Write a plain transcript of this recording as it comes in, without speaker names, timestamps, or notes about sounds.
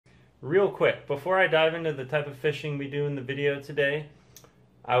Real quick, before I dive into the type of fishing we do in the video today,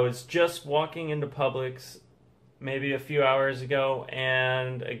 I was just walking into Publix maybe a few hours ago,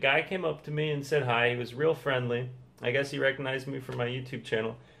 and a guy came up to me and said hi. He was real friendly. I guess he recognized me from my YouTube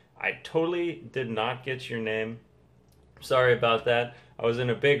channel. I totally did not get your name. Sorry about that. I was in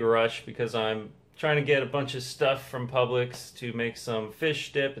a big rush because I'm trying to get a bunch of stuff from Publix to make some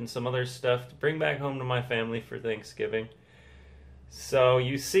fish dip and some other stuff to bring back home to my family for Thanksgiving. So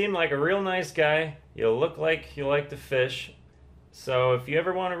you seem like a real nice guy. You look like you like to fish. So if you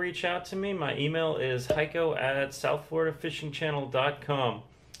ever want to reach out to me, my email is heiko@southfloridafishingchannel.com.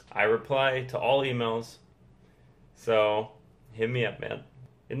 I reply to all emails. So hit me up, man.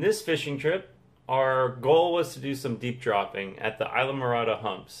 In this fishing trip, our goal was to do some deep dropping at the Islamorada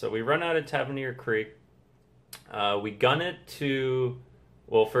Humps. So we run out of Tavernier Creek. We gun it to,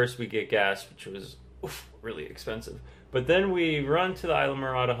 well, first we get gas, which was really expensive. But then we run to the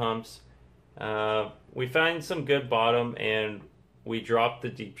Islamorada Humps. We find some good bottom and we drop the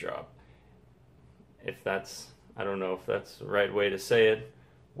deep drop. If that's, I don't know if that's the right way to say it.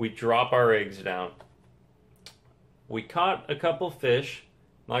 We drop our rigs down. We caught a couple fish.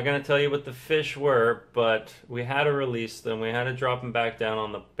 I'm not going to tell you what the fish were, but we had to release them. We had to drop them back down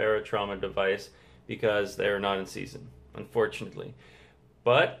on the barotrauma device because they are not in season, unfortunately.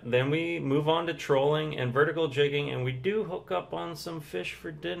 But then we move on to trolling and vertical jigging, and we do hook up on some fish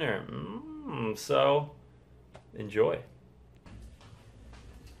for dinner. So, enjoy.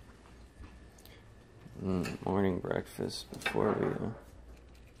 Morning breakfast before we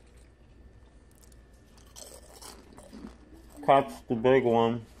catch the big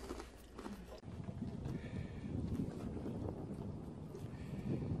one.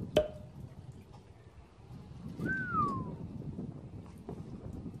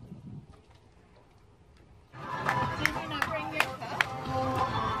 Did you not bring your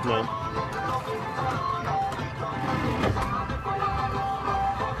cup? No.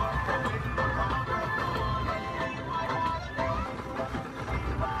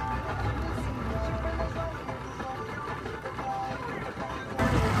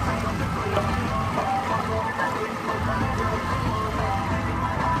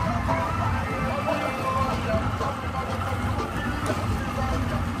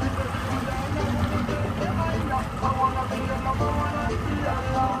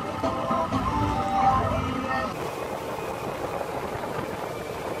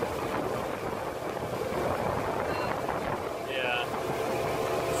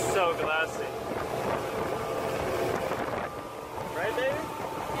 So glassy. Right, baby?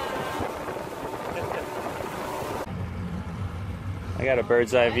 I got a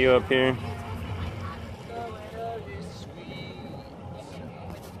bird's eye view up here.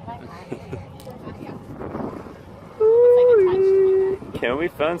 Can we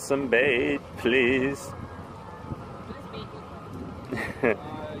find some bait, please?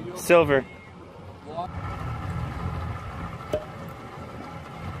 Silver.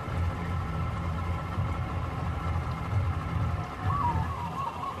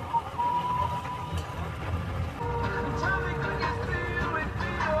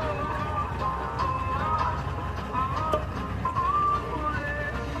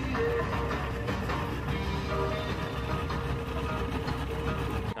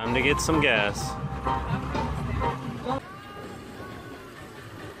 Time to get some gas.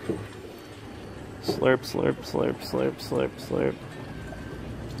 Slurp, slurp, slurp, slurp, slurp, slurp.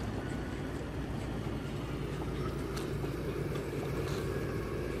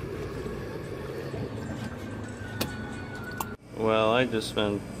 Well, I just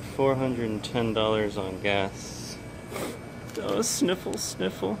spent $410 on gas. Oh, sniffle,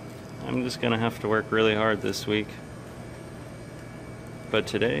 sniffle. I'm just gonna have to work really hard this week. But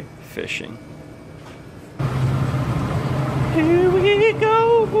today, fishing. Here we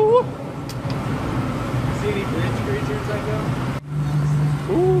go! See any bridge creatures I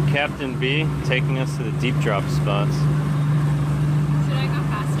go? Ooh, Captain B taking us to the deep drop spots. Should I go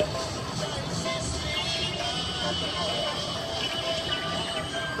faster?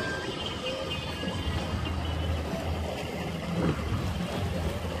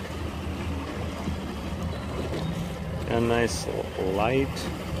 A nice light.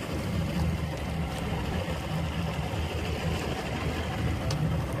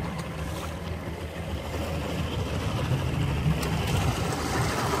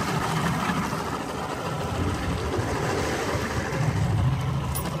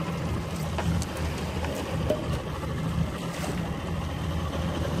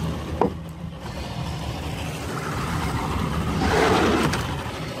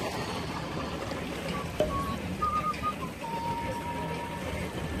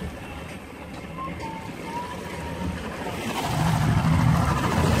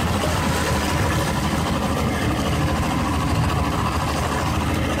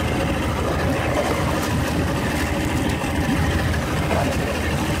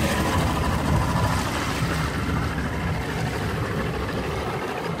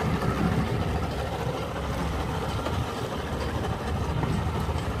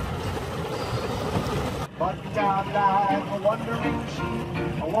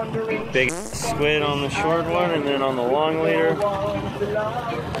 Big squid on the short one, and then on the long leader,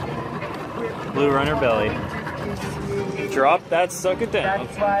 blue runner belly. Drop that sucker down.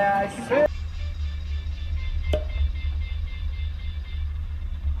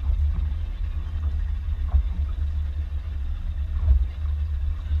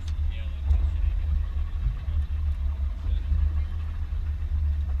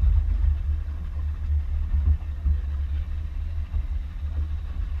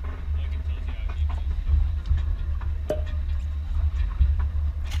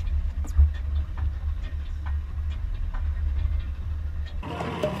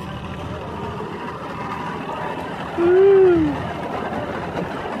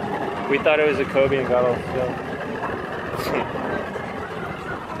 We thought it was a Kobe and got off film.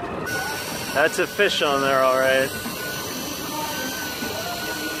 That's a fish on there, all right.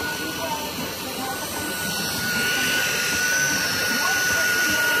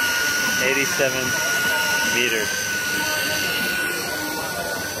 $87 meters.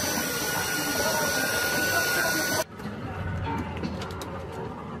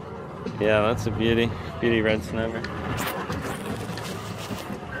 Yeah, that's a beauty. Beauty red snapper.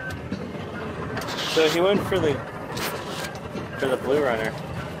 So he went for the blue runner.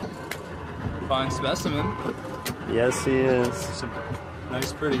 Fine specimen. Yes, he is. Some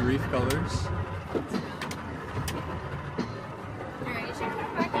nice, pretty reef colors.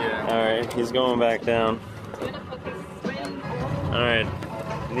 Yeah. All right, he's going back down. All right,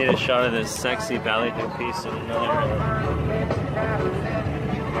 need a shot of this sexy ballyhoo piece and another,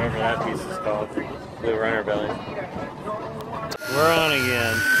 whatever that piece is called, blue runner belly. We're on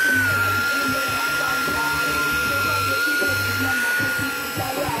again.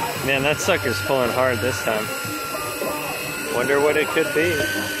 Man, that sucker's pulling hard this time. Wonder what it could be.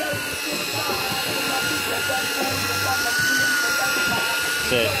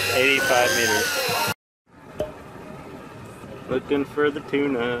 It's at 85 meters. Looking for the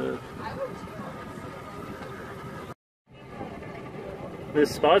tuna. The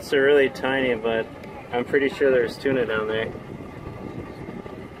spots are really tiny, but I'm pretty sure there's tuna down there.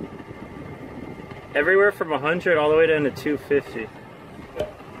 Everywhere from 100 all the way down to 250.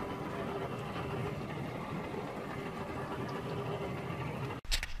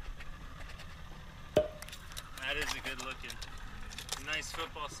 That is a good looking, nice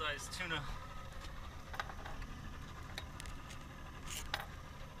football sized tuna.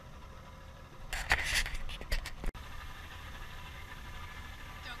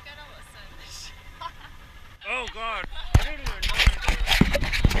 Don't get Alyssa in this shot. Oh God, I didn't even know it.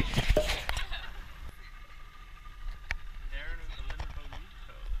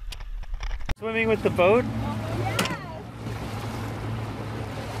 Swimming with the boat?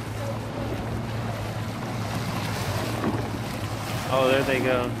 Oh, there they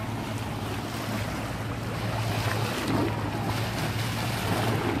go.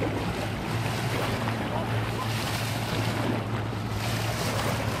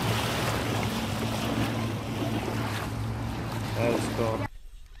 That is cool.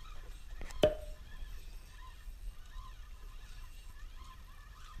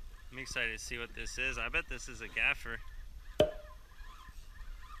 I'm excited to see what this is. I bet this is a gaffer.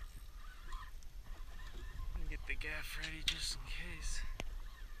 Get the gaff ready just in case.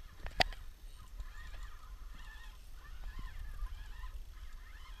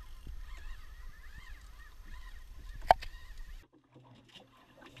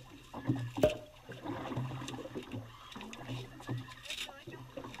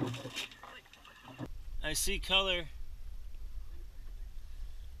 I see color.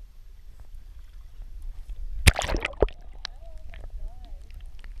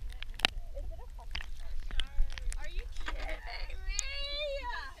 Are you kidding me?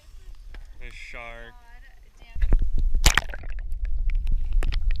 A shark.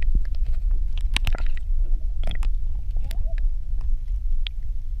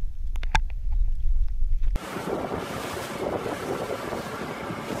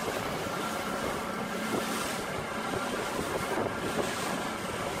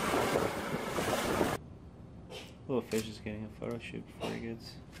 Little fish is getting a photo shoot before he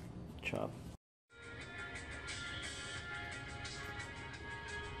gets chopped.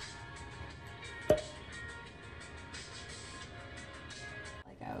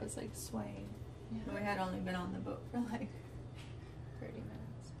 Like I was like swaying. Yeah. We had only been on the boat for like 30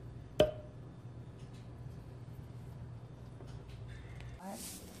 minutes.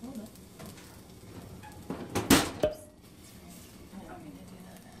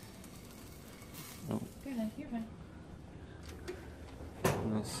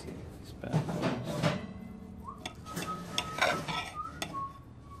 see these bad boys.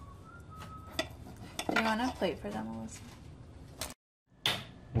 Do you want a plate for them, Alyssa?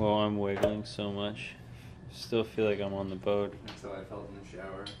 Well, I'm wiggling so much. Still feel like I'm on the boat. That's how I felt in the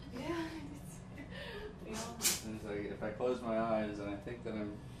shower. Yeah. It's like if I close my eyes and I think that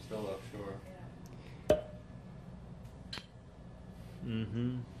I'm still offshore.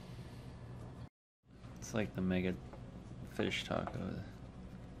 Mm-hmm. It's like the mega fish taco.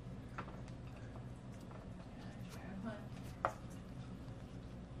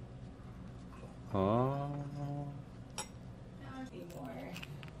 Oh.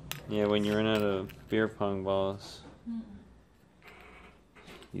 Yeah, when you run out of beer pong balls,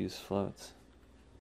 use floats.